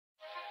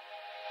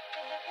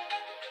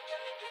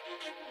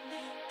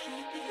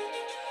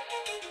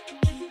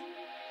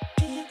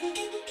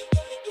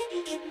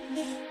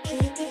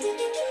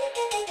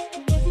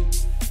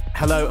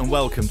Hello and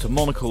welcome to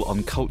Monocle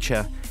on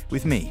Culture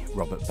with me,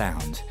 Robert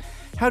Bound.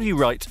 How do you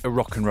write a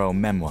rock and roll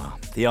memoir?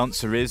 The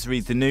answer is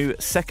read the new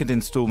second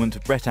instalment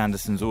of Brett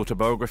Anderson's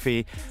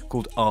autobiography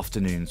called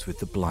Afternoons with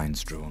the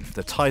Blinds Drawn.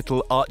 The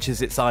title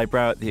arches its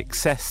eyebrow at the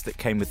excess that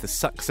came with the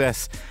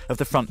success of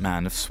the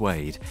frontman of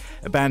Suede,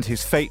 a band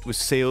whose fate was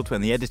sealed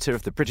when the editor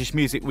of the British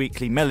Music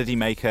Weekly Melody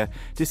Maker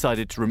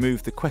decided to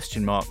remove the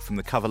question mark from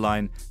the cover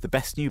line, the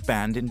best new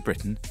band in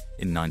Britain,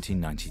 in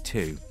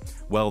 1992.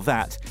 Well,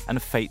 that and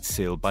a fate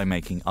sealed by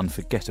making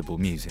unforgettable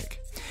music.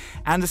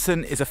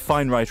 Anderson is a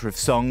fine writer of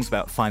songs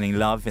about finding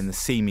love in the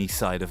seamy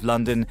side of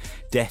London,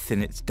 death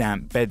in its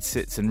damp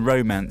bedsits and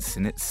romance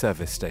in its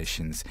service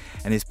stations,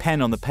 and his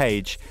pen on the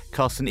page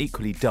casts an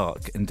equally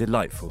dark and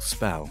delightful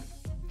spell.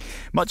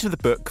 Much of the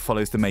book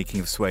follows the making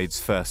of Suede's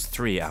first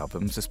three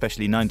albums,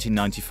 especially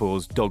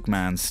 1994's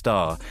Dogman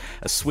Star,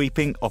 a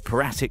sweeping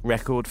operatic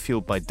record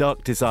fueled by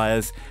dark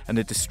desires and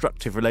a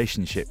destructive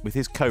relationship with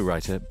his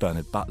co-writer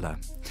Bernard Butler.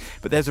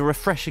 But there's a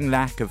refreshing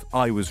lack of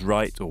I was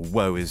right or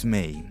woe is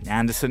me.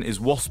 Anderson is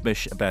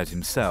waspish about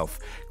himself,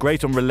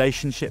 great on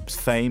relationships,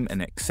 fame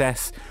and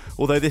excess,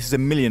 although this is a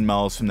million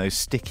miles from those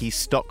sticky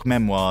stock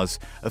memoirs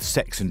of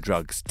sex and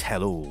drugs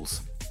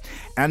tell-alls.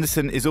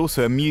 Anderson is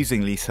also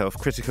amusingly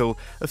self-critical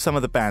of some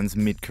of the band's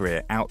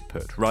mid-career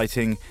output,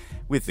 writing,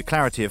 with the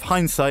clarity of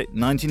hindsight,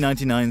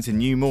 1999's A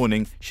New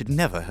Morning should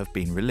never have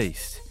been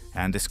released,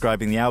 and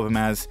describing the album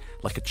as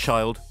like a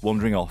child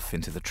wandering off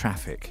into the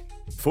traffic.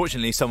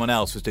 Fortunately, someone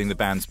else was doing the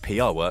band's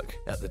PR work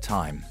at the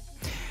time.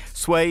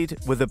 Suede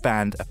were the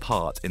band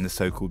apart in the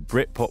so-called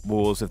Britpop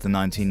wars of the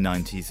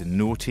 1990s and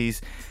noughties,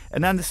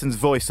 and Anderson's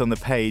voice on the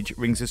page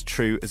rings as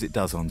true as it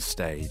does on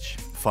stage.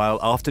 File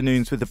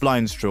Afternoons with the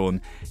Blinds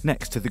Drawn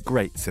next to the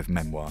greats of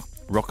memoir,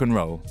 rock and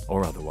roll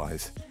or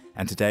otherwise.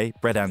 And today,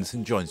 Brett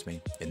Anderson joins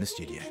me in the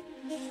studio.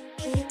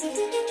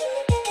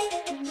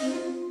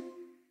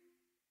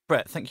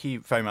 Brett, thank you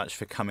very much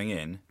for coming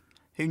in.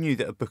 Who knew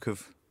that a book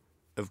of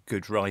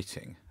good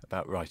writing,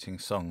 about writing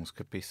songs,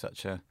 could be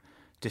such a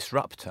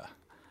disruptor?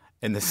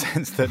 In the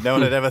sense that no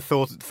one had ever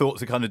thought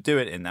to kind of do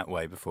it in that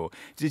way before.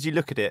 Did you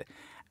look at it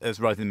as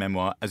writing the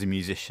memoir as a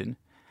musician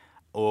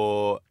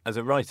or as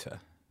a writer,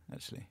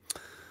 actually?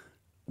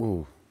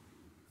 Well,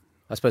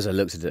 I suppose I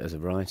looked at it as a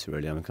writer,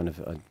 really.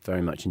 I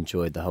very much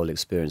enjoyed the whole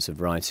experience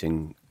of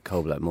writing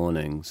Coal Black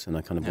Mornings, and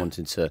I kind of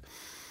wanted to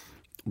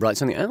write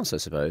something else, I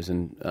suppose.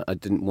 And I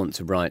didn't want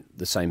to write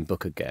the same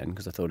book again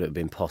because I thought it would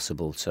be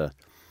impossible to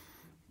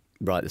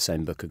write the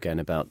same book again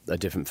about a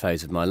different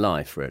phase of my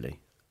life, really.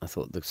 I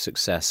thought the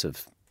success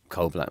of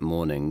Coal Black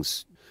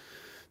Mornings,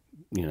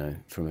 you know,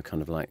 from a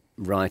kind of like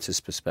writer's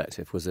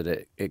perspective, was that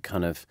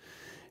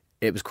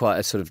it was quite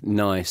a sort of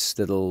nice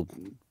little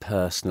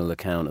personal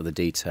account of the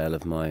detail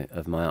of my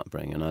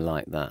upbringing, and I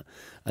liked that,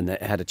 and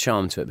it had a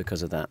charm to it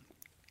because of that.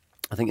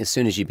 I think as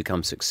soon as you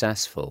become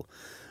successful,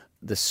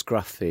 the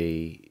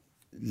scruffy,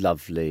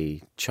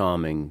 lovely,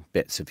 charming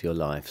bits of your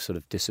life sort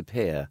of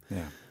disappear.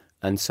 Yeah.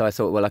 And so I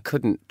thought, well, I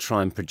couldn't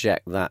try and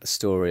project that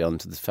story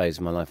onto the phase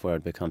of my life where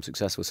I'd become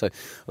successful. So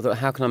I thought,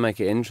 how can I make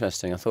it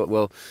interesting? I thought,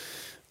 well,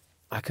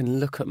 I can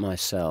look at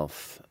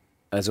myself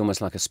as almost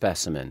like a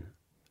specimen.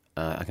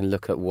 I can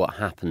look at what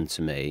happened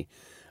to me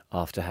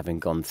after having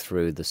gone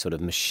through the sort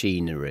of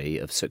machinery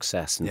of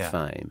success and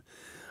fame,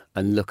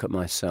 and look at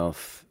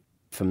myself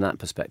from that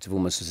perspective,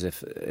 almost as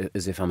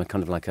if I'm a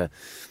kind of like a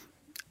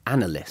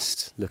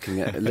analyst looking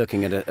at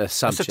a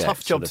subject. It's a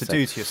tough job to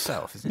do to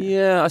yourself, isn't it?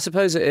 Yeah, I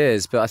suppose it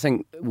is, but I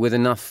think with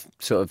enough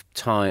sort of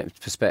time,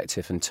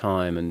 perspective, and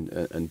time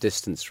and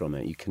distance from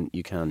it,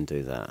 you can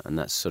do that. And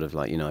that's sort of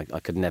like, you know, I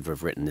could never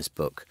have written this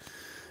book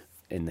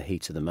in the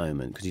heat of the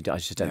moment because I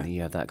just don't think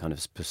you have that kind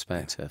of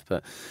perspective.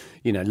 But,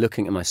 you know,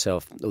 looking at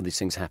myself, all these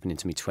things happening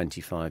to me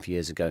 25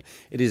 years ago,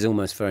 it is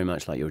almost very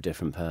much like you're a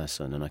different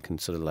person, and I can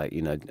sort of like,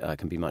 you know, I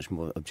can be much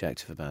more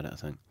objective about it, I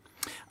think.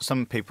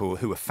 Some people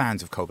who are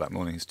fans of Coal Black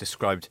Mornings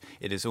described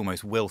it as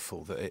almost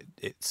willful, that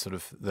it sort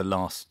of, the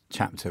last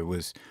chapter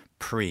was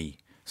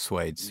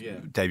pre-Suede's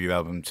debut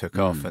album took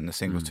off and the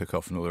singles took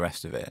off and all the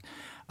rest of it.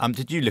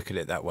 Did you look at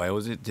it that way, or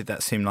did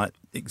that seem like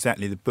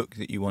exactly the book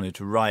that you wanted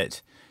to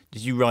write?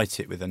 Did you write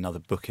it with another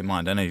book in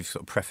mind? I know you've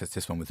sort of prefaced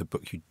this one with a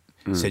book you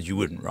said you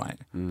wouldn't write,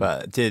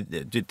 but did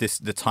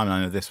the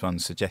timeline of this one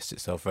suggest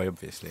itself very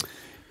obviously?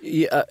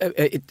 Yeah,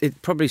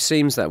 it probably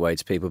seems that way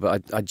to people,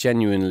 but I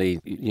genuinely,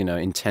 you know,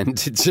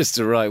 intended just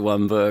to write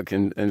one book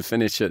and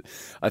finish it.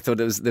 I thought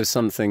there's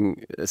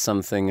something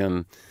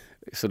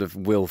sort of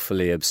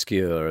willfully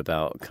obscure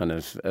about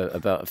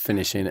about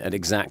finishing at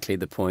exactly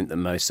the point that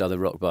most other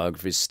rock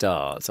biographies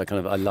start. So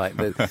I like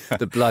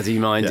the bloody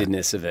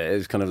mindedness of it. It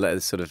was kind of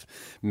like sort of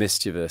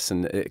mischievous,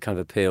 and it kind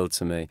of appealed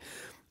to me.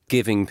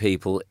 Giving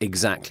people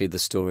exactly the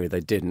story they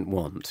didn't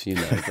want, you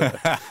know.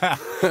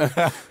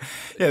 But,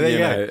 there you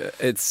go.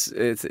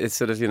 It's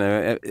sort of, you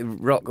know,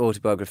 rock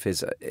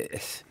autobiographies,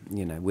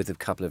 you know, with a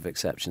couple of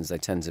exceptions, they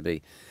tend to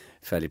be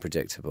fairly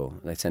predictable.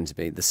 They tend to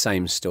be the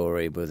same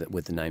story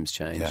with the names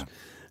changed. Yeah.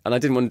 And I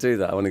didn't want to do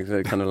that. I wanted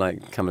to kind of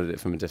like come at it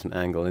from a different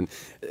angle. And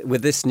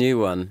with this new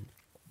one,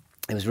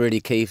 it was really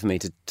key for me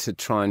to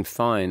try and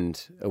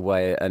find a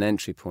way, an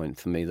entry point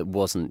for me that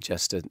wasn't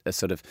just a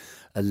sort of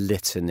a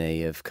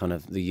litany of kind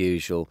of the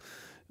usual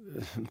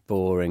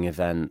boring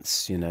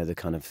events, you know, the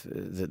kind of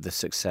the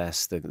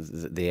success,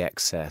 the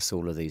excess,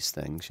 all of these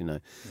things, you know.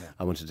 Yeah.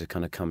 I wanted to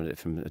kind of come at it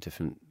from a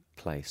different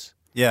place.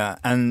 Yeah,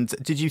 and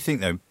did you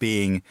think, though,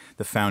 being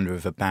the founder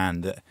of a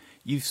band, that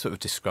you've sort of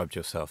described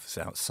yourself as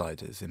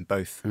outsiders in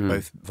both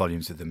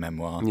volumes of the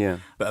memoir,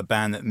 but a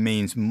band that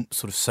means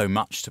sort of so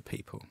much to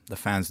people? The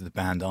fans of the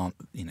band aren't,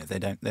 you know,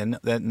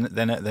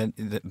 they're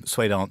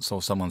Suede aren't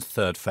someone's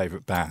third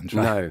favourite band,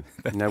 right?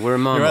 No, we're a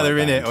Marmite You're either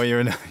band. in it or you're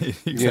in.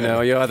 You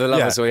know, you either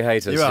love us or you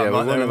hate us. You are,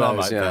 we're one of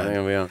Marmite those. Yeah, band.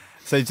 here we are.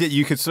 So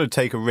you could sort of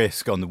take a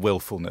risk on the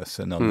willfulness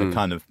and on the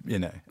kind of, you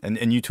know,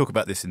 and you talk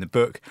about this in the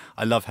book.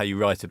 I love how you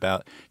write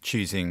about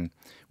choosing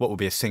what will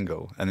be a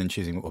single and then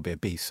choosing what will be a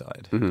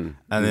B-side. And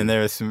then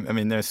there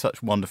are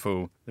such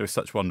wonderful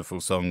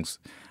songs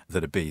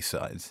that are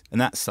B-sides. And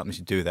that's something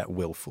to do with that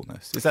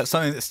willfulness. Is that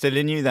something that's still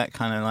in you, that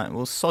kind of like,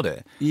 well, sod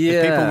it. Yeah.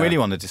 If people really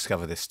want to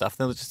discover this stuff,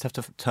 they'll just have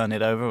to turn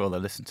it over or they'll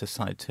listen to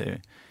side 2.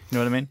 You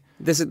know what I mean?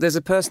 There's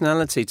a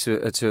personality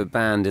to a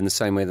band in the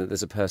same way that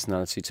there's a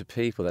personality to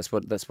people. That's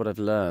what I've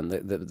learned.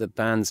 The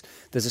bands,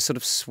 there's a sort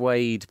of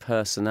Suede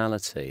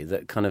personality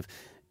that kind of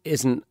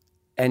isn't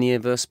any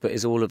of us, but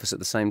is all of us at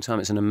the same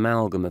time. It's an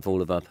amalgam of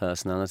all of our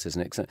personalities,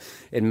 and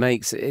it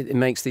makes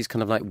these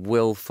kind of like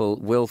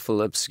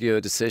willful,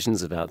 obscure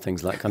decisions about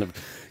things, like kind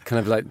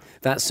of like,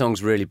 that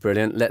song's really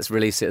brilliant, let's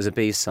release it as a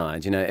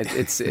B-side. You know,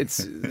 it's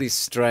these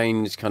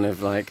strange kind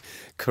of like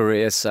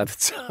career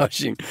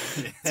sabotaging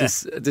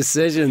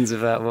decisions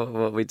about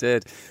what we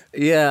did.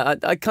 Yeah,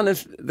 I kind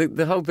of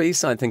the whole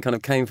B-side thing kind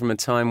of came from a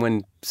time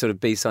when sort of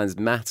B-sides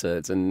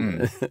mattered,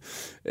 and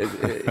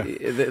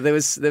there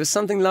was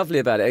something lovely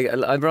about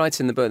it. I write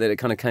in the book that it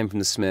kind of came from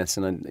the Smiths,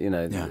 and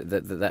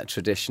that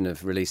tradition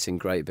of releasing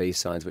great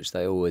B-sides, which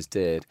they always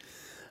did.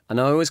 And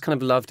I always kind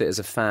of loved it as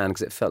a fan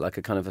because it felt like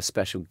a kind of a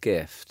special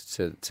gift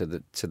to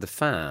the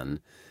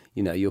fan.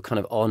 You know, you're kind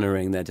of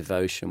honouring their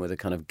devotion with a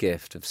kind of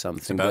gift of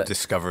something. It's about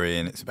discovery,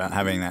 and it's about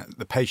having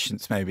the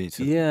patience maybe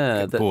to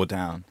get bored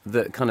down.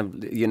 That kind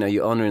of, you know,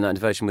 you're honouring that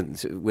devotion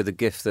with a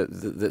gift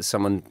that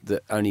someone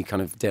that only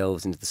kind of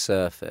delves into the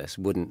surface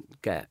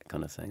wouldn't get,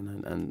 kind of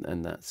thing.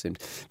 And that seemed.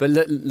 But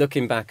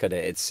looking back at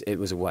it, it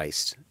was a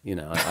waste. You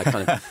know,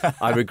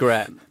 I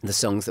regret the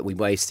songs that we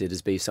wasted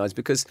as B-sides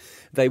because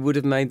they would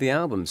have made the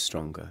album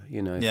stronger.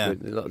 You know,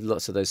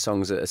 lots of those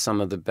songs are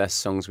some of the best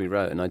songs we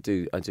wrote, and I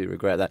do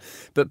regret that.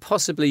 But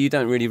possibly you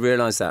don't really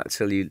realise that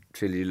till you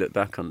look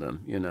back on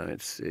them. You know,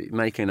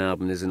 making an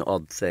album is an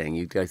odd thing.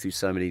 You go through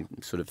so many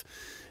sort of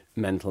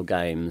mental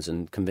games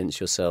and convince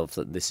yourself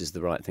that this is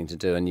the right thing to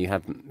do, and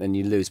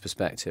you lose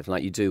perspective,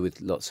 like you do with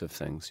lots of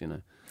things. You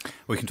know.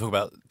 We can talk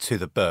about To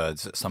the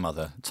Birds at some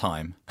other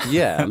time.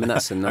 Yeah, I mean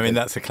that's another. I mean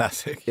that's a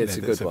classic. It's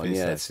a good one.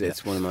 Yeah,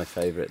 it's one of my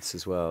favourites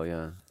as well.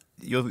 Yeah.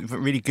 You're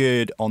really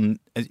good on.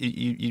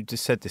 You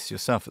just said this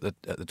yourself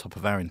at the top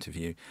of our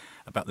interview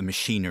about the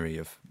machinery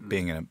of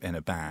being in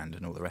a band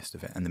and all the rest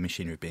of it, and the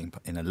machinery of being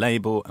in a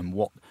label and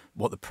what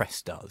the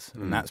press does,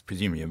 and that's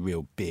presumably a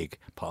real big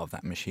part of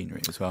that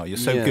machinery as well. You're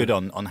so good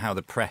on how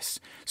the press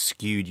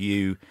skewed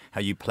you, how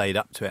you played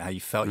up to it, how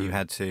you felt you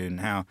had to, and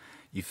how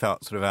you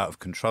felt sort of out of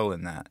control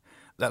in that.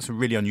 That's a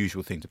really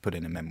unusual thing to put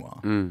in a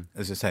memoir.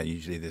 As I say,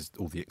 usually there's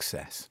all the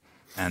excess.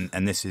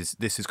 And this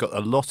has got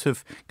a lot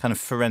of kind of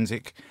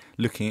forensic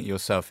looking at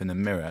yourself in the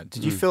mirror.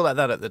 Did you feel like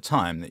that at the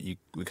time, that you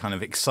were kind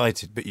of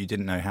excited but you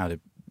didn't know how to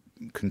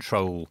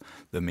control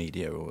the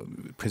media or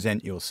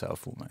present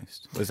yourself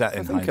almost? Was that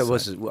in hindsight? I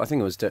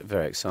think I was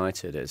very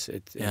excited.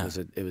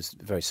 It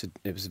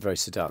was very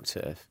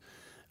seductive.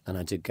 And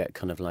I did get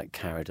kind of like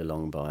carried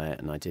along by it,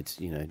 and I did,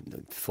 you know,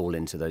 fall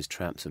into those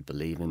traps of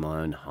believing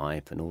my own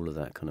hype and all of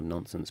that kind of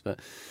nonsense. But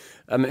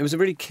it was a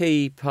really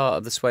key part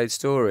of the Suede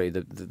story,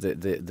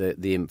 the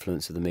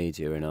influence of the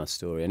media in our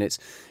story. And it's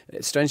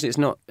strangely, it's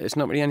not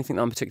really anything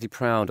that I'm particularly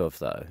proud of,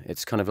 though.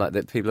 It's kind of like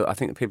that I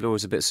think that people are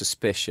always a bit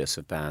suspicious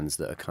of bands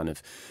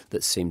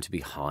that seem to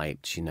be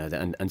hyped, you know,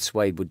 and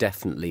Suede were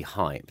definitely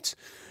hyped.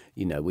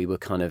 You know, we were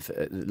kind of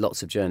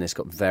lots of journalists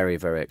got very,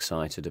 very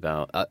excited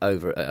about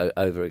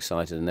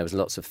overexcited, and there was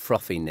lots of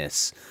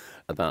frothiness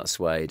about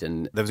Suede,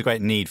 and there was a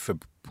great need for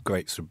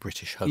great sort of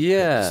British hope.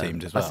 It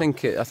seemed as well. I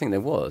think there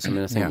was. I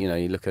mean, I think you know,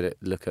 you look at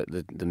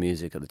the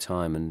music at the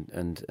time,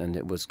 and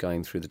it was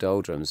going through the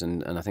doldrums,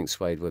 and I think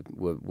Suede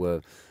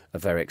were a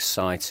very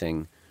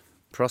exciting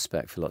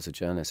prospect for lots of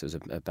journalists. It was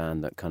a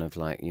band that kind of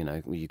like, you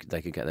know, they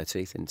could get their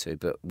teeth into,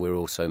 but we're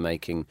also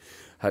writing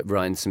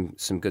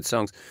some good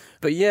songs.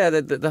 But yeah,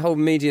 the whole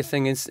media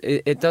thing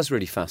it does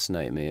really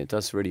fascinate me. It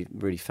does really,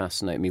 really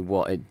fascinate me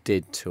what it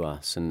did to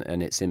us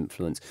and its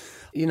influence.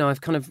 You know,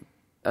 I've kind of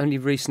only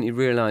recently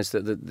realised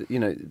that you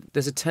know,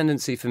 there's a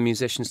tendency for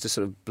musicians to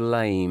sort of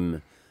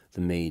blame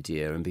the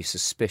media and be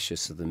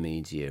suspicious of the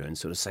media and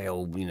sort of say,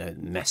 oh, you know,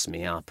 mess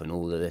me up and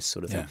all of this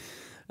sort of thing.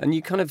 And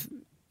you kind of,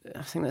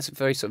 I think that's a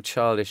very sort of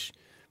childish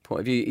point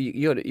of view.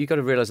 You got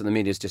to realise that the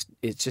media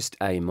is just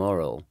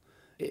amoral.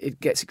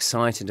 It gets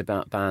excited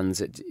about bands.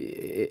 It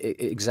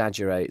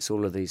exaggerates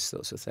all of these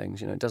sorts of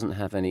things. It doesn't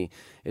have any.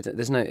 It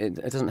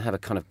doesn't have a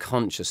kind of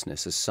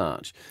consciousness as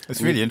such.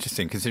 It's really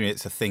interesting, considering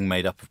it's a thing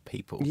made up of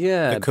people.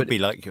 Yeah, it could be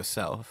like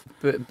yourself.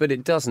 But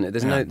it doesn't.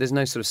 There's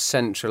no sort of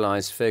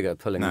centralised figure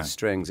pulling the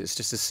strings. It's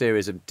just a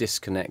series of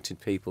disconnected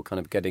people kind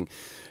of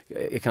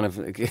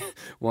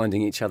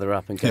winding each other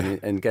up and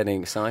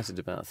getting excited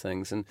about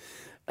things.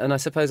 And I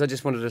suppose I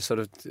just wanted to sort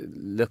of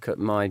look at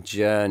my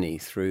journey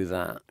through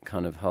that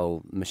kind of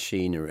whole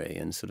machinery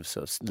and sort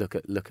of look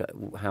at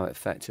how it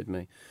affected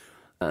me,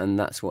 and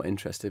that's what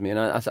interested me. And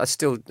I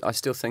still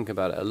think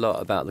about it a lot,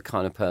 about the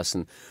kind of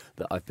person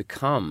that I've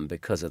become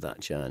because of that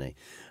journey,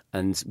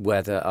 and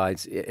whether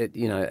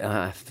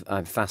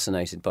I'm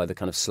fascinated by the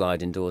kind of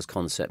sliding doors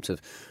concept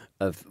of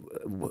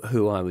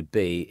who I would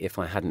be if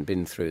I hadn't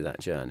been through that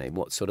journey,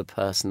 what sort of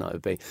person I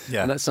would be.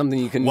 Yeah. And that's something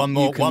you can... One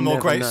more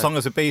great know. song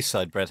as a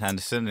B-side, Brett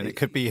Anderson, and it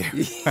could be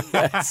you.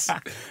 Yes,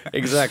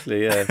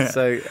 exactly, yeah.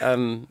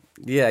 So,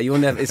 you'll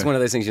never... It's one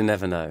of those things you'll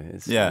never know.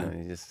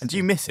 And do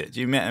you miss it?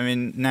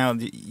 Now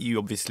you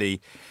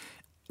obviously,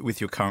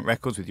 with your current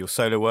records, with your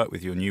solo work,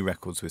 with your new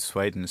records with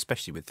Suede, and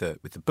especially with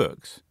the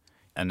books,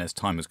 and as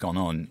time has gone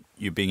on,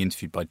 you're being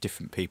interviewed by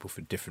different people for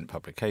different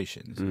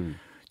publications. Do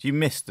you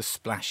miss the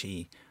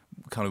splashy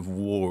kind of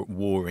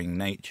warring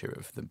nature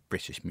of the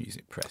British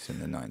music press in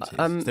the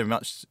 90s? Is there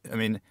much?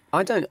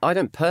 I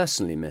don't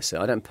personally miss it.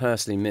 I don't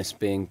personally miss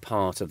being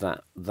part of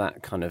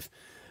that kind of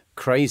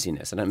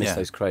craziness. I don't miss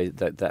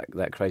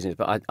that craziness.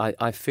 But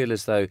I feel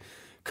as though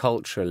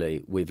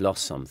culturally we've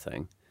lost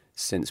something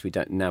since we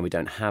don't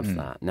have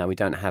that. Now we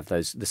don't have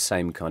the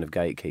same kind of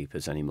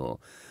gatekeepers anymore.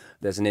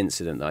 There's an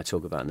incident that I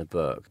talk about in the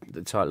book.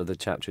 The title of the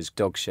chapter is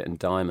Dog Shit and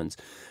Diamonds,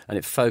 and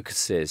it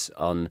focuses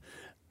on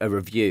a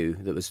review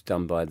that was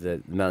done by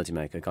the Melody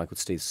Maker, a guy called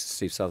Steve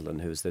Sutherland,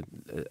 who was the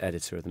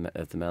editor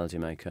of the Melody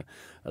Maker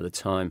at the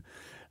time.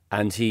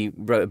 And he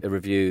wrote a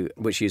review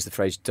which used the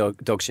phrase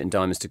dog shit and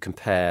diamonds to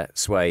compare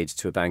Suede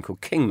to a band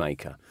called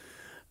Kingmaker.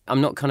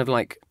 I'm not kind of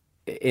like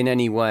in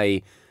any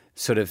way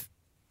sort of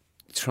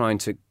trying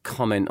to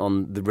comment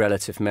on the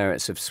relative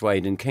merits of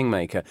Suede and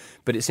Kingmaker,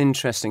 but it's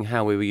interesting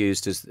how we were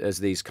used as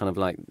these kind of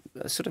like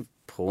sort of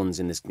pawns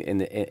in this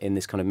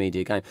kind of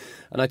media game.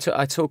 And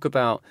I talk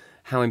about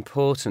how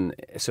important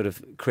sort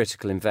of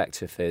critical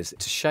invective is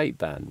to shape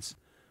bands,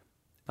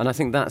 and I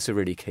think that's a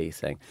really key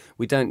thing.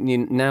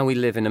 Now we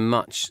live in a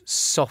much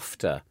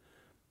softer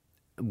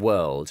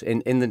world. In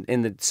the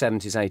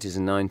 70s, 80s,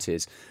 and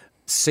 90s,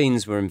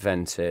 scenes were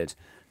invented.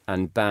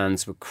 And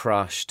bands were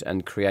crushed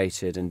and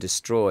created and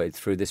destroyed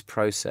through this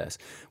process,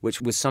 which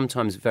was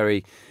sometimes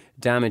very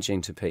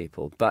damaging to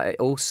people. But it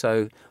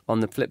also,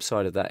 on the flip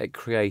side of that, it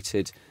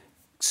created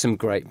some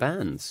great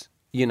bands.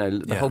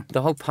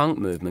 The whole punk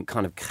movement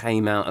kind of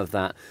came out of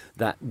that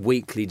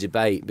weekly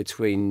debate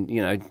between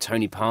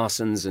Tony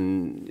Parsons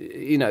and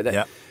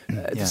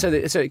So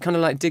it kind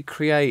of like did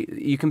create.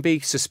 You can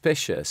be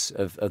suspicious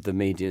of the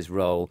media's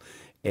role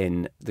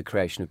in the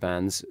creation of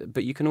bands,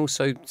 but you can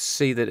also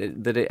see that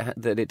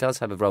it does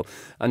have a role.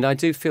 And I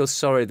do feel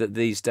sorry that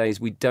these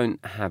days we don't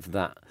have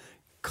that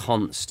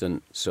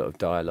constant sort of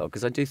dialogue,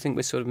 because I do think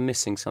we're sort of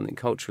missing something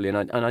culturally.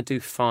 And I do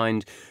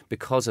find,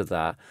 because of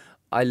that,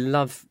 I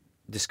love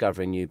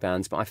discovering new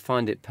bands, but I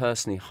find it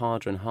personally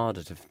harder and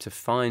harder to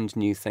find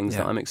new things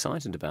that I'm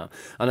excited about.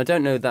 And I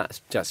don't know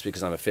that's just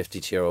because I'm a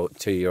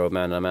 52-year-old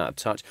man and I'm out of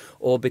touch,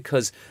 or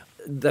because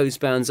those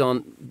bands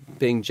aren't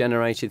being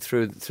generated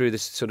through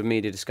this sort of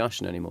media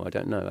discussion anymore. I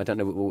don't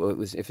know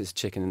if it's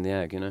chicken and the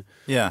egg,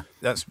 Yeah,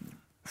 that's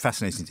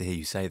fascinating to hear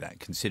you say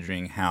that,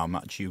 considering how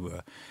much you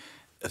were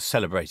a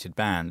celebrated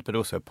band, but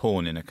also a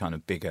pawn in a kind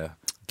of bigger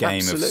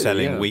game of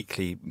selling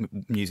weekly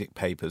music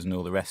papers and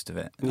all the rest of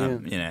it.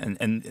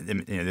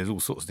 And there's all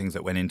sorts of things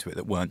that went into it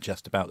that weren't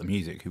just about the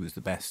music. Who was the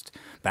best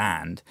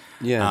band?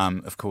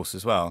 Of course,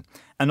 as well.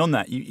 And on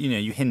that,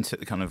 you hint at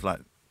the kind of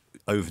like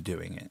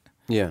overdoing it.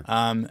 Yeah.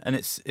 And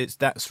it's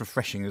that's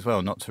refreshing as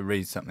well, not to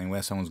read something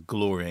where someone's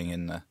glorying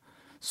in the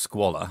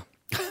squalor.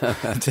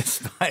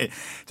 despite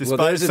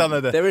some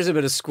of the... There is a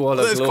bit of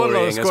squalor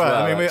glorying as well.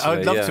 I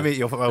would love to meet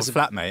your old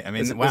flatmate.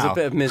 There's a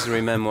bit of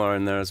misery memoir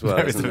in there as well,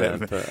 There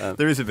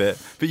is a bit.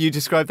 But you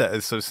described that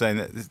as sort of saying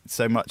that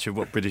so much of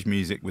what British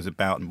music was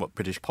about and what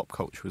British pop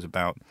culture was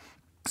about,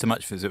 so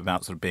much was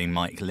about sort of being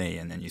Mike Leigh,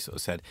 and then you sort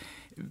of said,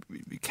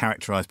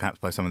 characterised perhaps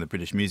by some of the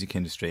British music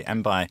industry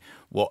and by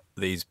what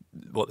the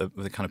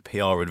kind of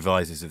PR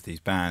advisors of these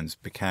bands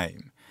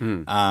became.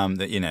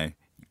 That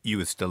you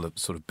were still a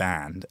sort of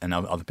band, and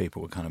other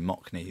people were kind of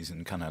mockneys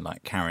and kind of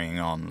like carrying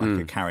on,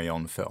 like a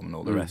carry-on film and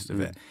all the rest of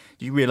it.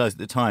 Did you realise at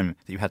the time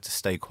that you had to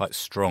stay quite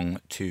strong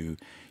to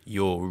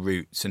your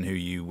roots and who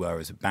you were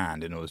as a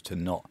band in order to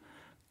not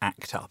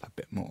act up a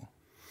bit more?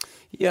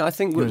 Yeah, I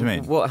think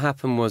what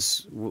happened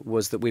was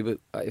that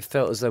it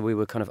felt as though we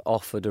were kind of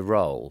offered a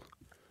role,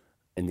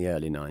 in the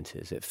early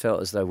 90s. It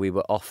felt as though we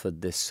were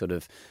offered this sort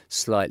of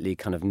slightly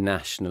kind of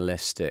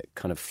nationalistic,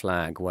 kind of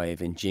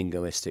flag-waving,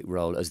 jingoistic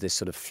role as this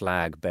sort of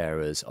flag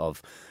bearers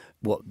of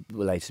what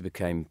later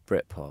became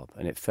Britpop.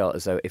 And it felt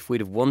as though if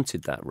we'd have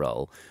wanted that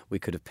role, we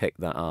could have picked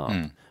that up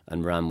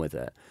and ran with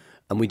it.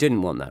 And we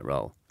didn't want that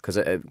role, because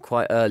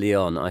quite early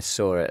on I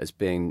saw it as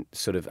being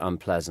sort of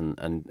unpleasant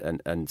and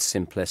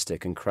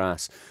simplistic and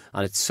crass.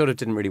 And I sort of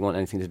didn't really want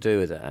anything to do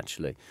with it,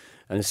 actually.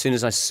 And as soon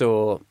as I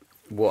saw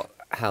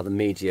how the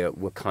media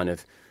were kind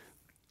of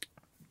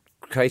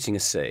creating a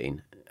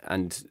scene,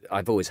 and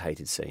I've always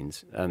hated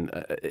scenes.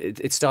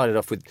 It started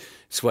off with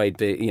Suede.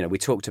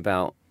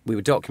 We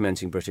were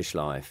documenting British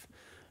life.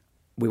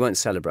 We weren't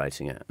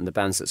celebrating it, and the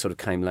bands that sort of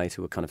came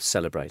later were kind of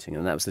celebrating it,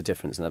 and that was the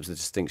difference, and that was the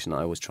distinction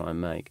I always try and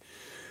make.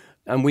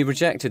 And we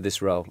rejected this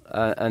role,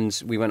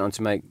 and we went on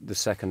to make the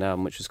second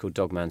album, which was called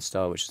Dogman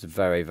Style, which is a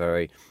very,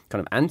 very kind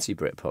of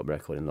anti-Britpop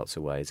record in lots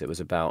of ways. It was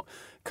about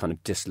kind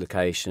of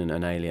dislocation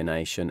and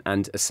alienation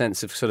and a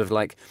sense of sort of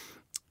like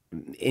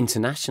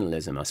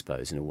internationalism, I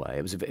suppose, in a way.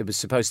 It was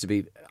supposed to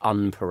be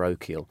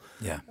unparochial.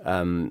 Yeah.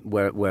 When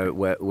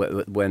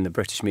the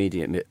British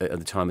media at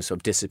the time was sort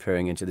of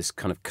disappearing into this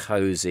kind of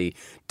cosy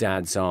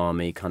Dad's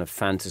Army kind of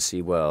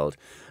fantasy world,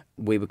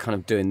 we were kind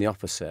of doing the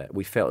opposite.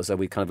 We felt as though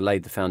we kind of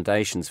laid the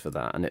foundations for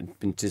that, and it had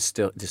been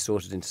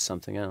distorted into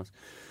something else.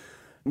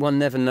 One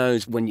never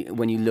knows when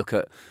you look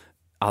at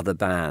other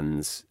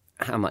bands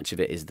how much of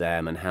it is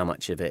them and how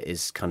much of it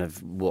is kind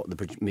of what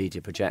the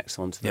media projects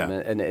onto them.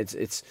 Yeah. And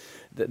it's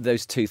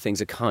those two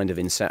things are kind of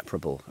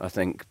inseparable, I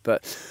think.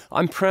 But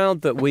I'm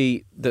proud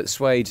that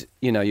Suede,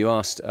 you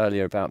asked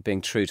earlier about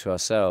being true to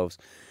ourselves.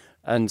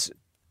 And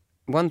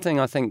one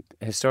thing I think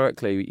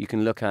historically you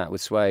can look at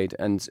with Suede,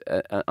 and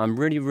I'm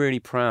really, really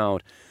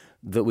proud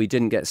that we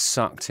didn't get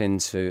sucked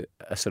into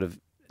a sort of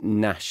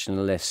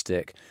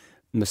nationalistic,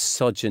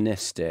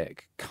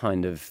 misogynistic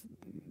kind of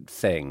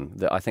thing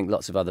that I think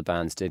lots of other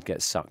bands did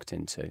get sucked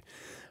into.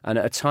 And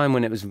at a time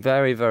when it was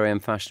very, very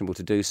unfashionable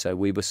to do so,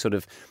 we were sort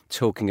of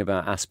talking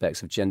about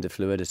aspects of gender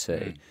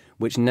fluidity,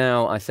 which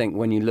now I think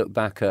when you look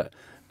back at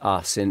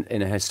us in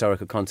a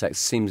historical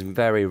context seems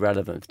very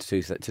relevant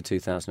to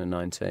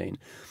 2019.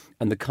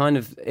 And the kind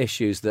of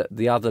issues that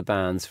the other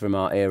bands from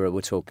our era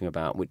were talking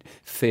about would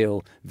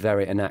feel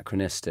very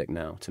anachronistic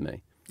now to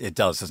me. It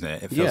does, doesn't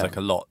it? It feels like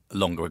a lot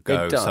longer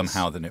ago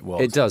somehow than it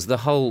was. It does. The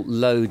whole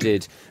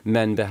loaded,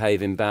 men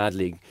behaving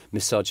badly,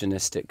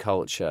 misogynistic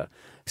culture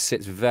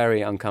sits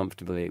very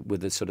uncomfortably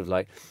with the sort of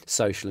like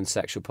social and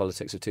sexual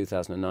politics of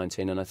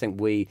 2019. And I think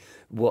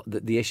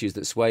the issues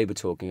that Suede were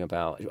talking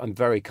about, I'm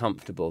very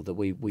comfortable that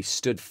we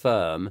stood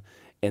firm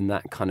in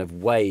that kind of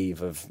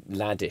wave of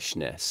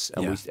laddishness,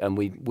 and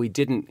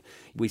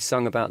we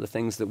sung about the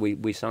things that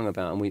we sung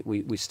about, and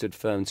we stood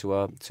firm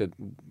to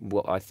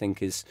what I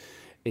think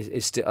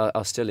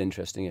are still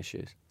interesting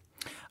issues.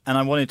 And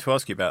I wanted to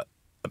ask you about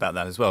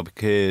that as well,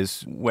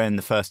 because when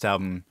the first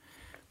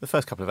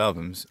couple of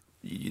albums,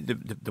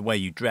 the way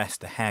you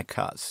dressed, the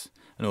haircuts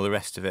and all the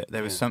rest of it,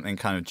 there was something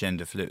kind of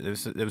gender fluid.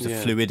 There was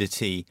a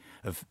fluidity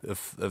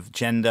of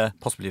gender,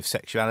 possibly of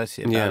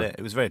sexuality about it.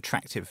 It was a very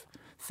attractive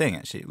thing,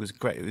 actually. It was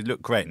great. It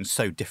looked great and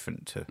so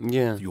different to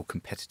your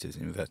competitors,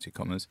 in inverted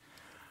commas.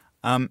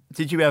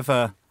 Did you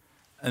ever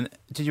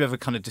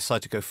kind of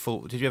decide to go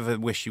full? Did you ever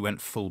wish you went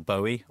full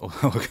Bowie, or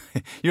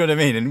you know what I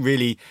mean, and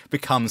really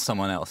become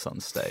someone else on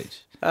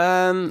stage?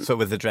 So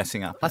with the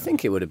dressing up, I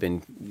think it would have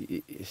been.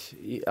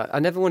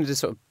 I never wanted to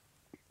sort of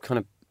kind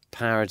of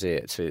parody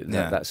it to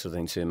that sort of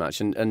thing too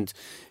much, and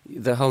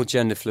the whole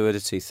gender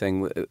fluidity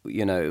thing.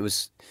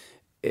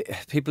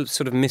 People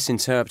sort of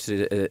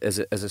misinterpreted it as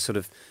a sort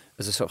of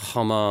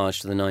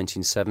homage to the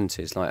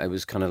 1970s. Like it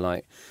was kind of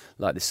like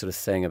this sort of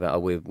thing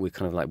about we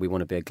kind of like we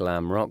want to be a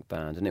glam rock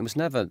band, and it was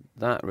never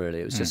that really.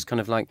 It was just kind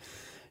of like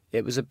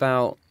it was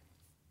about.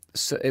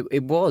 So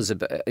it was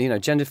about,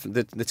 gender.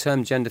 The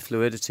term gender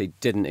fluidity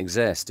didn't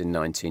exist in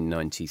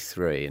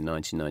 1993 and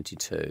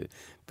 1992.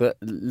 But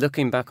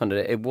looking back on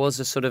it, it was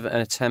a sort of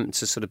an attempt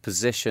to sort of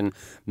position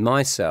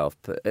myself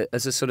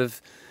as a sort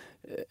of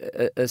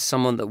as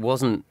someone that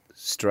wasn't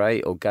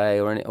straight or gay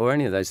or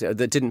any of those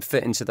that didn't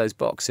fit into those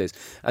boxes.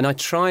 And I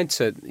tried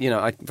to,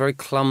 I very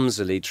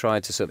clumsily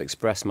tried to sort of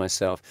express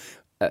myself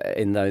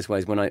in those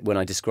ways when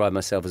I described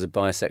myself as a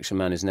bisexual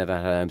man who's never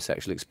had a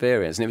homosexual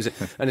experience. And it was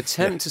an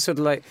attempt to sort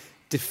of like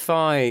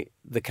defy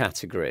the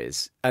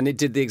categories, and it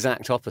did the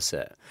exact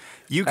opposite.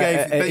 You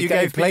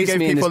gave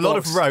people a lot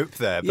of rope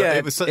there, but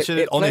it was such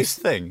an honest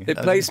thing. It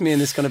placed me in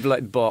this kind of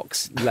like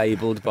box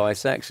labelled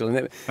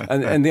bisexual,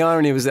 and the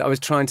irony was that I was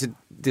trying to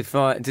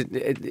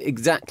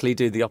exactly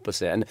do the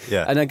opposite.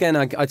 And again,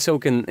 I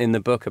talk in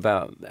the book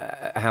about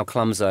how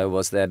clumsy I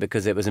was there,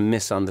 because it was a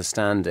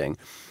misunderstanding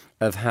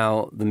of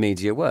how the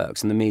media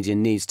works, and the media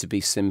needs to be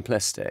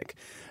simplistic.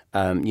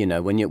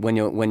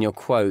 When your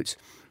quote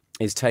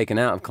is taken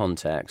out of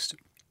context,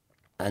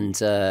 and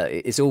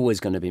it's always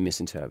going to be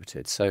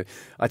misinterpreted. So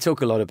I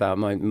talk a lot about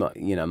my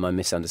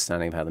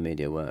misunderstanding of how the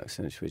media works,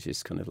 which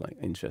is kind of like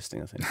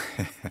interesting, I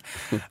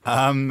think.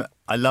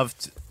 I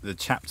loved the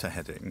chapter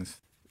headings.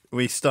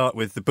 we start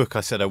with the book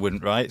I said I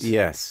wouldn't write.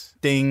 Yes.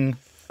 Ding.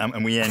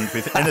 And we end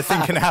with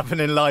anything can happen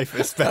in life,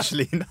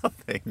 especially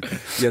nothing.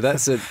 Yeah,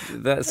 that's a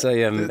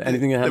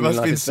anything that happens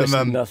in life,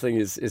 especially nothing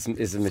is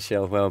a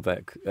Michel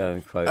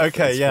Houellebecq quote.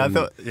 Okay,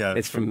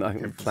 It's from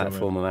a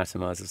Platform or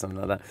Atomize or something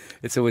like that.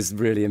 It's always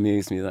really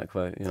amused me, that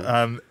quote.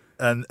 Yeah.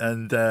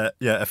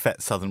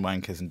 Affect Southern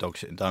Wankers and Dog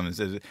Shit and Diamonds.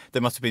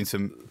 There must have been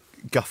some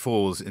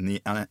guffaws in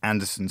the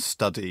Anderson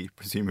study,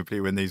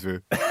 presumably when these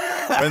were.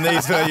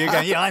 You're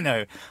going, yeah, I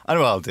know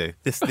what I'll do.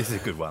 This is a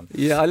good one.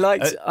 Yeah,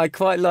 I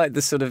quite like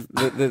the sort of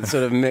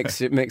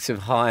mix of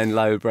high and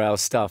lowbrow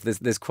stuff.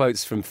 There's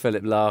quotes from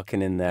Philip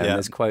Larkin in there, and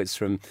there's quotes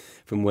from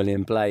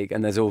William Blake,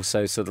 and there's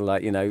also sort of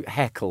like,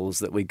 heckles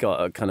that we got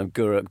at kind of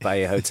Guruk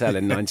Bay Hotel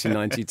in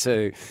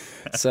 1992.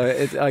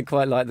 So I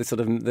quite like the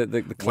sort of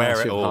the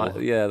clash of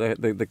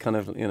the kind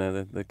of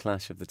the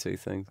clash of the two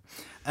things.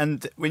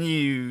 And when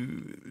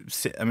you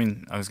sit,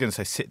 I was going to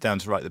say sit down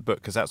to write the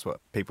book, because that's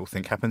what people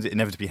think happens. It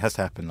inevitably has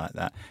to happen like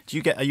that.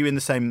 Are you in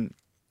the same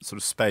sort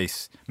of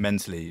space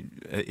mentally?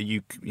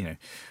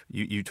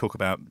 You talk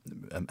about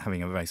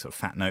having a very sort of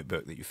fat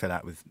notebook that you fill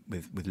out with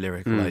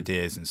lyrical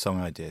ideas and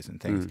song ideas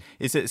and things.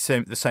 Is it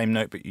the same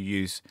notebook you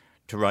use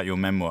to write your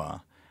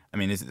memoir?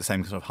 Is it the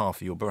same sort of half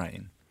of your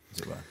brain, as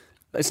it were?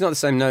 It's not the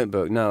same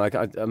notebook, no.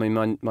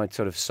 My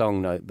sort of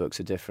song notebooks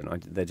are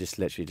different. They're just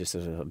literally just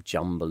a sort of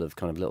jumble of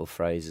kind of little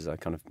phrases I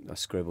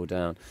scribble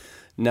down.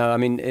 No, I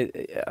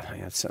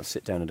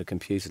sit down at a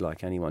computer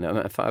like anyone. In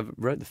fact, I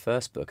wrote the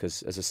first book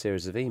as a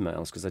series of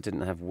emails because I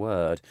didn't have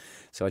Word,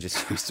 so I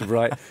just used to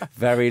write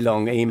very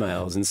long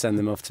emails and send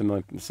them off to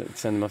my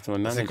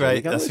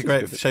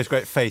manager. Shows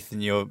great faith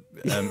in your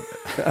in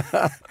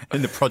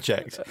the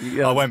project.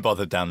 Yeah. I won't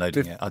bother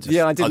downloading it. I just do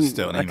it on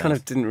emails. I kind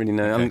of didn't really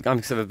know. Okay.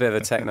 I'm sort of a bit of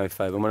a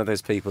technophobe. I'm one of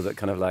those people that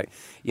kind of like,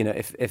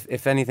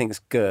 if anything's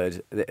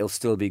good, it'll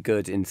still be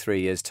good in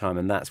 3 years' time,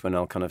 and that's when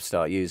I'll kind of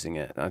start using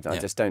it. I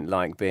just don't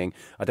like being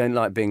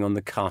on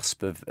the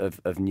cusp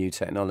of new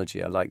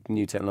technology. I like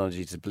new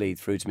technology to bleed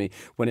through to me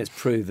when it's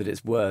proved that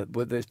it's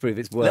worthy.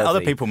 Let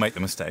other people make the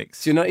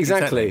mistakes. Do you know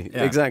exactly?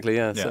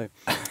 Yeah. So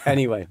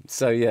anyway,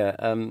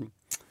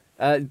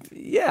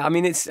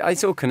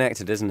 it's all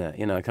connected, isn't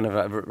it? Kind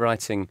of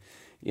writing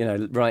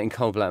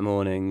Cold Black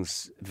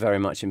Mornings very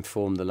much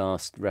informed the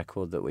last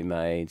record that we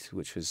made,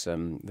 which was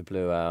The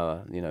Blue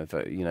Hour.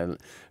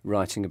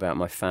 Writing about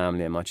my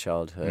family and my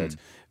childhood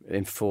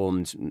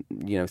informed,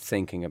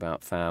 thinking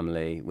about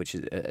family, which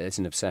is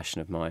an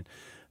obsession of mine,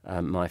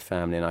 my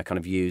family, and I kind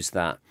of used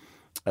that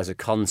as a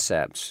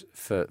concept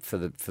for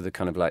the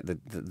kind of like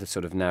the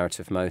sort of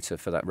narrative motor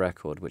for that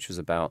record, which was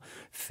about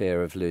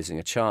fear of losing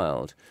a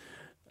child.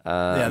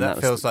 That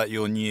feels like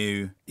your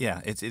new.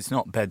 Yeah, it's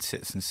not bed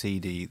sits and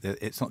CD.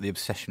 It's not the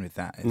obsession with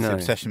that. It's the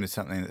obsession with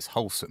something that's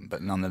wholesome,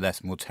 but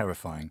nonetheless more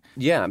terrifying.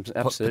 Yeah,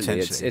 absolutely.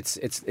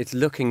 It's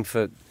looking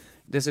for.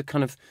 There's a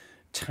kind of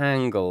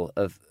tangle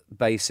of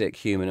basic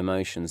human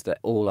emotions that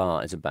all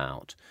art is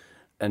about,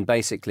 and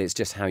basically it's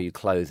just how you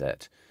clothe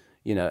it,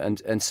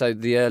 And so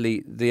the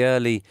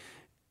early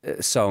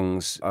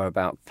songs are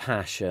about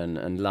passion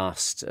and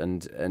lust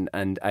and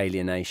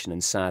alienation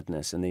and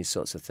sadness and these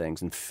sorts of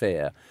things and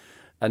fear.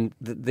 And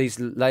these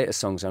later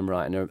songs I'm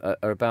writing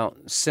are about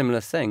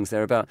similar things.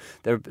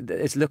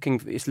 It's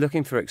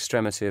looking for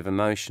extremity of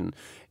emotion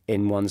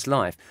in one's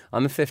life.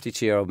 I'm a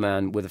 52-year-old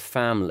man with a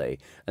family,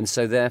 and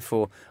so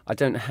therefore I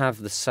don't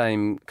have the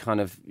same kind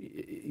of,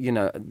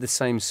 the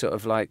same sort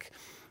of like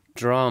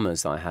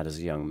dramas that I had as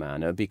a young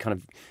man. It would be kind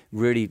of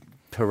really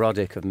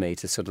parodic of me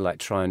to sort of like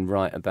try and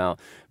write about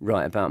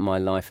my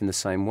life in the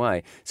same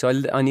way. So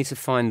I need to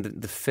find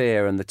the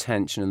fear and the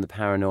tension and the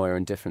paranoia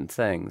in different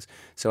things.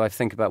 So I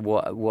think about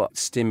what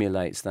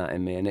stimulates that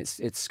in me, and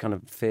it's kind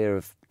of fear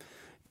of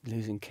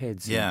losing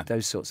kids, and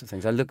those sorts of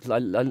things. I look for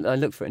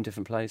it in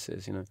different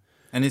places,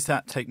 And does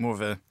that take more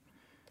of a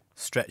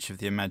stretch of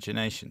the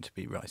imagination to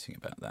be writing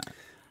about that?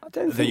 I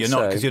don't think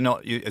so. Because you're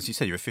not, as you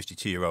said, you're a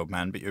 52-year-old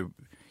man, but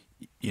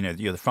you're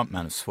the front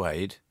man of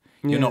Suede.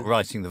 You're not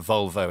writing the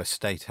Volvo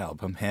Estate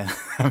album here.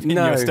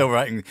 No. You're still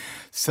writing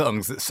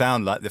songs that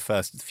sound like the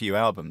first few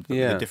albums, but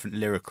with a different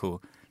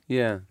lyrical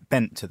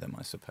bent to them,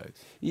 I suppose.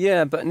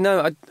 Yeah, but no,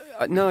 I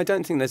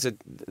don't think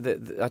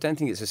I don't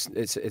think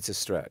it's a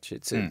stretch.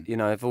 It's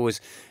I've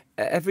always,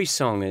 every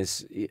song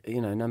is,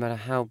 no matter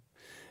how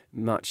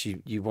much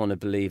you want to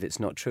believe it's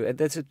not true,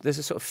 there's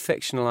a sort of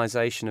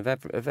fictionalization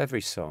of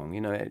every song.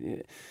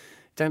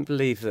 Don't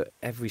believe that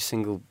every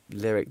single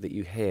lyric that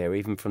you hear,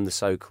 even from the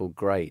so-called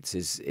greats,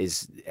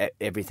 is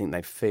everything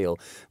they feel.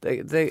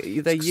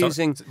 They're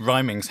using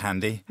rhyming's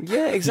handy.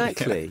 Yeah,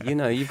 exactly.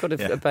 You've got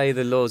to obey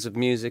the laws of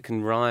music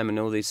and rhyme and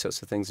all these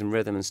sorts of things and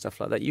rhythm and stuff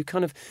like that.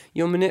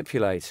 You're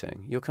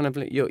manipulating.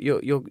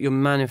 You're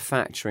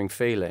manufacturing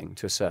feeling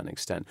to a certain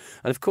extent,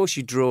 and of course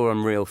you draw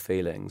on real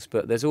feelings,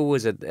 but there's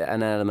always an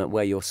element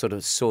where you're sort of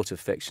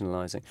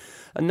fictionalizing.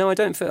 And no, I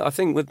don't feel. I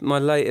think with my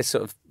latest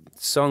sort of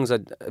songs are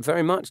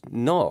very much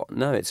not.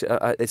 No, it's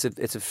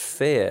a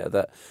fear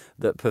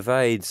that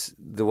pervades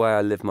the way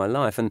I live my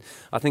life, and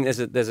I think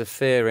there's a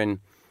fear in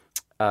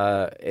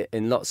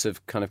in lots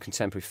of kind of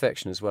contemporary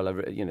fiction as well.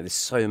 There's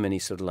so many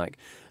sort of like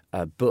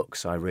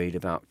books I read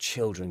about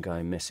children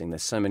going missing.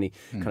 There's so many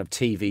kind of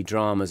TV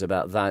dramas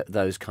about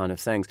those kind of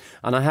things.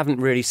 And I haven't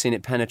really seen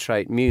it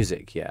penetrate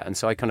music yet. And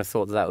so I kind of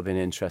thought that would be an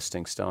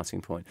interesting starting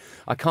point.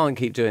 I can't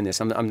keep doing this.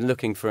 I'm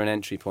looking for an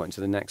entry point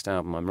to the next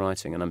album I'm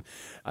writing. And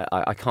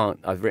I can't.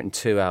 I've written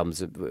 2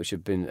 albums which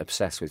have been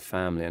obsessed with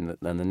family, and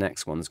the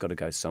next one's got to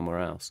go somewhere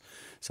else.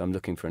 So I'm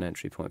looking for an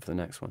entry point for the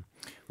next one.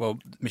 Well,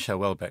 Michel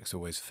Houellebecq's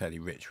always a fairly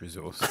rich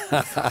resource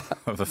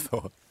of the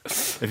thought.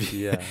 If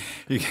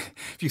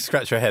you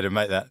scratch your head and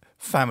make that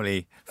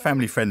family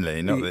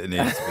friendly, not that it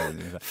needs to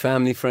be.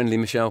 Family friendly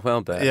Michel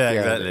Houellebecq. Yeah,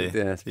 exactly.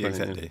 Yeah,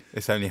 exactly.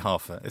 It's only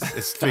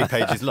it's 3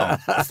 pages long.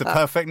 It's the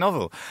perfect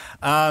novel.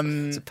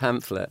 It's a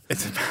pamphlet.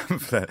 It's a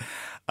pamphlet.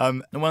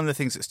 And one of the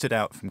things that stood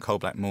out from Coal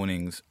Black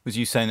Mornings was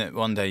you saying that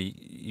one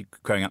day,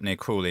 growing up near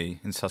Crawley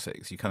in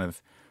Sussex, you kind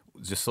of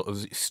just sort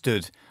of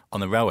stood on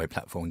the railway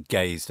platform and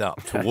gazed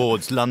up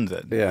towards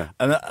London. Yeah.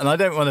 And I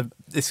don't want to...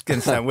 This is going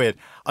to sound weird.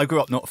 I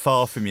grew up not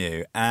far from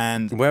you.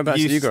 And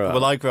whereabouts did you grow up?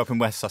 Well, I grew up in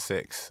West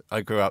Sussex.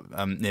 I grew up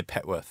near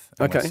Petworth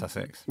in West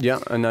Sussex. Yeah,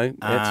 I know.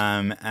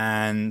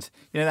 And,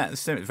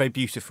 that's very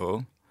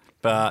beautiful.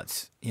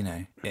 But,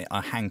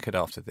 I hankered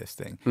after this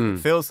thing. It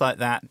feels like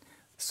that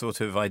sort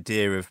of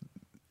idea of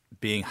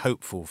being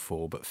hopeful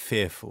for but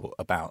fearful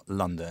about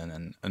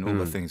London and all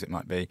the things it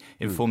might be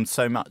informed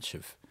so much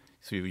of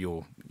through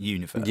your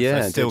universe. Yeah,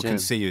 I still can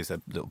see you as a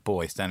little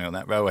boy standing on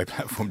that railway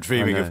platform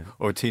dreaming of,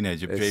 or a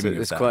teenager dreaming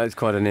of that. It's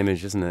quite an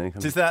image, isn't it?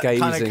 Does that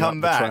kind of come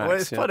back? Well,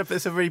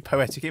 it's a really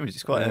poetic image.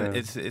 It's quite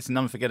it's an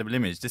unforgettable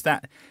image. Is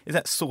that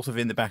sort of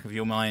in the back of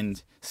your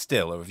mind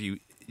still, or do you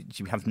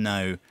have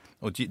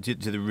do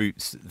the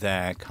roots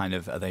there kind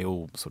of, are they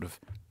all sort of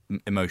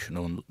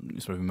emotional and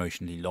sort of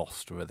emotionally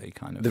lost, or are they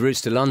kind of... The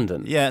roots to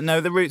London? Yeah, no,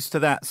 the roots to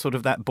that sort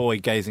of that boy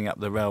gazing up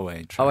the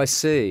railway track. Oh, I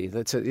see.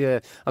 That's I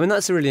mean,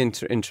 that's a really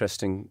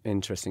interesting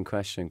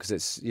question, because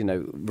it's,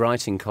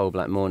 writing Coal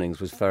Black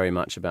Mornings was very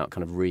much about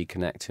kind of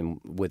reconnecting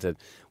with a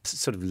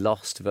sort of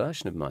lost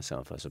version of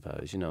myself, I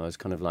suppose. I was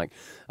kind of like,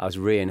 I was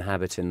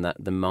re-inhabiting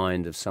the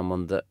mind of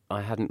someone that I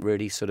hadn't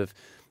really sort of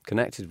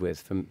connected with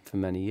for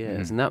many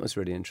years. And that was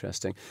really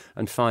interesting.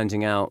 And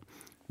finding out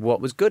what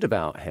was good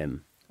about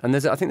him. And I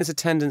think there's a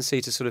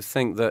tendency to sort of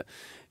think that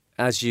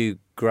as you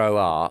grow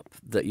up,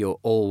 that you're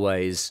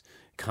always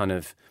kind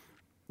of,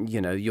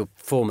 your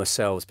former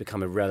selves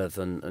become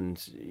irrelevant,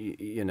 and,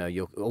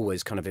 you're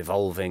always kind of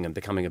evolving and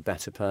becoming a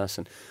better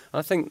person. And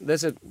I think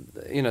there's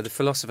the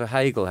philosopher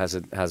Hegel has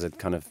a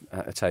kind of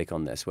a take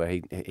on this, where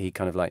he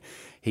kind of like,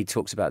 he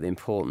talks about the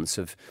importance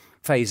of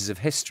phases of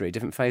history.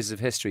 Different phases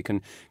of history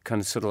can kind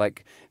of sort of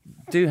like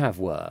do have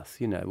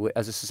worth.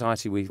 As a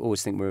society, we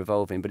always think we're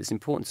evolving, but it's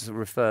important to sort of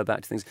refer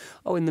back to things.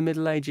 Oh, in the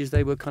Middle Ages,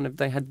 they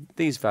had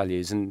these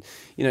values, and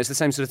it's the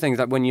same sort of thing.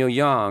 Like when you're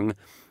young,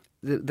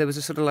 there was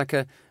a sort of like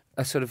a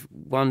sort of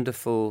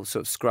wonderful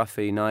sort of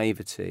scruffy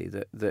naivety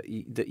that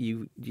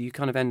you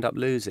kind of end up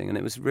losing, and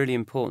it was really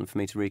important for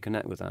me to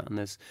reconnect with that. And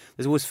there's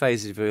always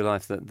phases of your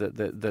life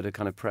that are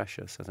kind of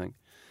precious, I think.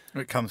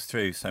 It comes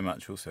through so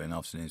much also in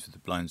Afternoons with the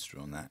Blind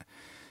Straw on that.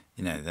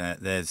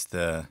 There's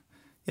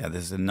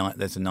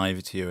a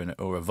naivety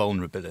or a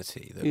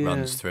vulnerability that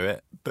runs through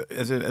it, but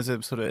as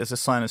a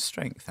sign of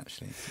strength.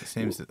 Actually, it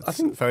seems that it's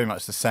very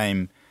much the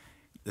same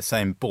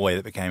boy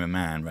that became a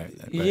man wrote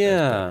those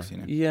books,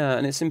 Yeah,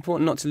 and it's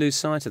important not to lose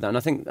sight of that.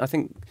 And I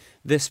think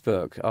this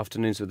book,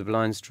 Afternoons with the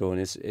Blind Straw,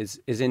 is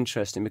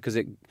interesting because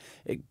it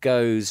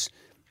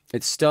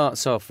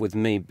starts off with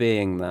me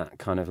being that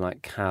kind of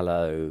like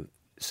callow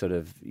sort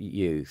of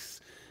youth,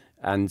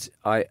 and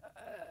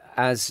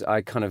as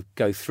I kind of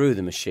go through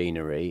the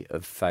machinery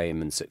of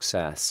fame and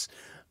success,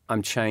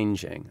 I'm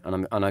changing,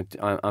 and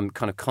I'm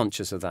kind of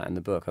conscious of that in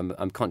the book.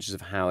 I'm conscious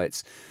of how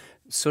it's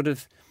sort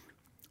of,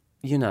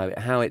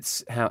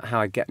 how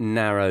I get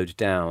narrowed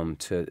down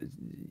to,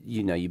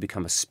 you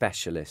become a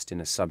specialist in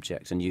a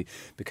subject, and you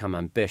become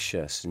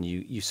ambitious, and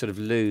you sort of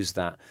lose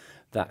that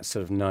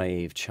sort of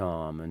naive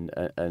charm, and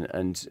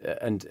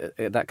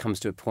that comes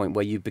to a point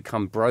where you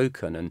become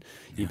broken, and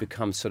you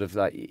become sort of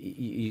like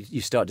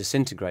you start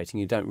disintegrating.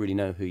 You don't really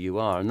know who you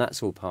are, and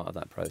that's all part of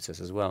that process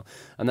as well.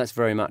 And that's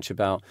very much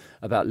about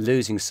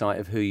losing sight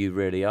of who you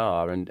really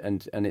are. And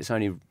it's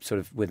only sort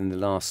of within the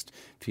last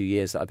few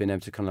years that I've been able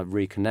to kind of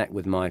reconnect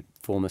with my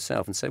former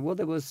self and say, well,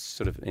 there was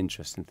sort of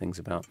interesting things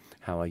about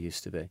how I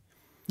used to be.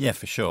 Yeah,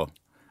 for sure.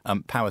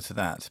 Power to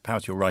that. Power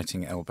to your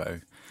writing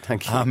elbow.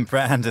 Thank you.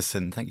 Brett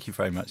Anderson, thank you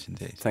very much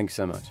indeed. Thank you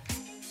so much.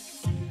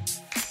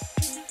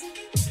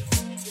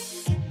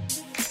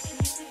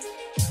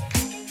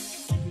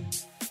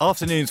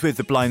 Afternoons with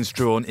the Blinds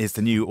Drawn is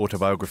the new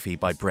autobiography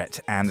by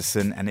Brett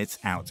Anderson, and it's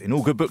out in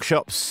all good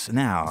bookshops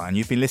now. And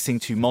you've been listening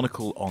to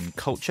Monocle on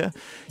Culture.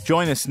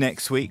 Join us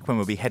next week when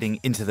we'll be heading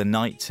into the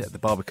night at the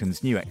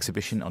Barbican's new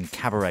exhibition on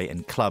cabaret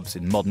and clubs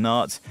in modern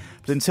art.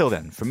 But until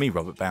then, from me,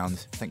 Robert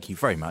Bound, thank you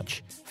very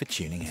much for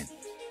tuning in.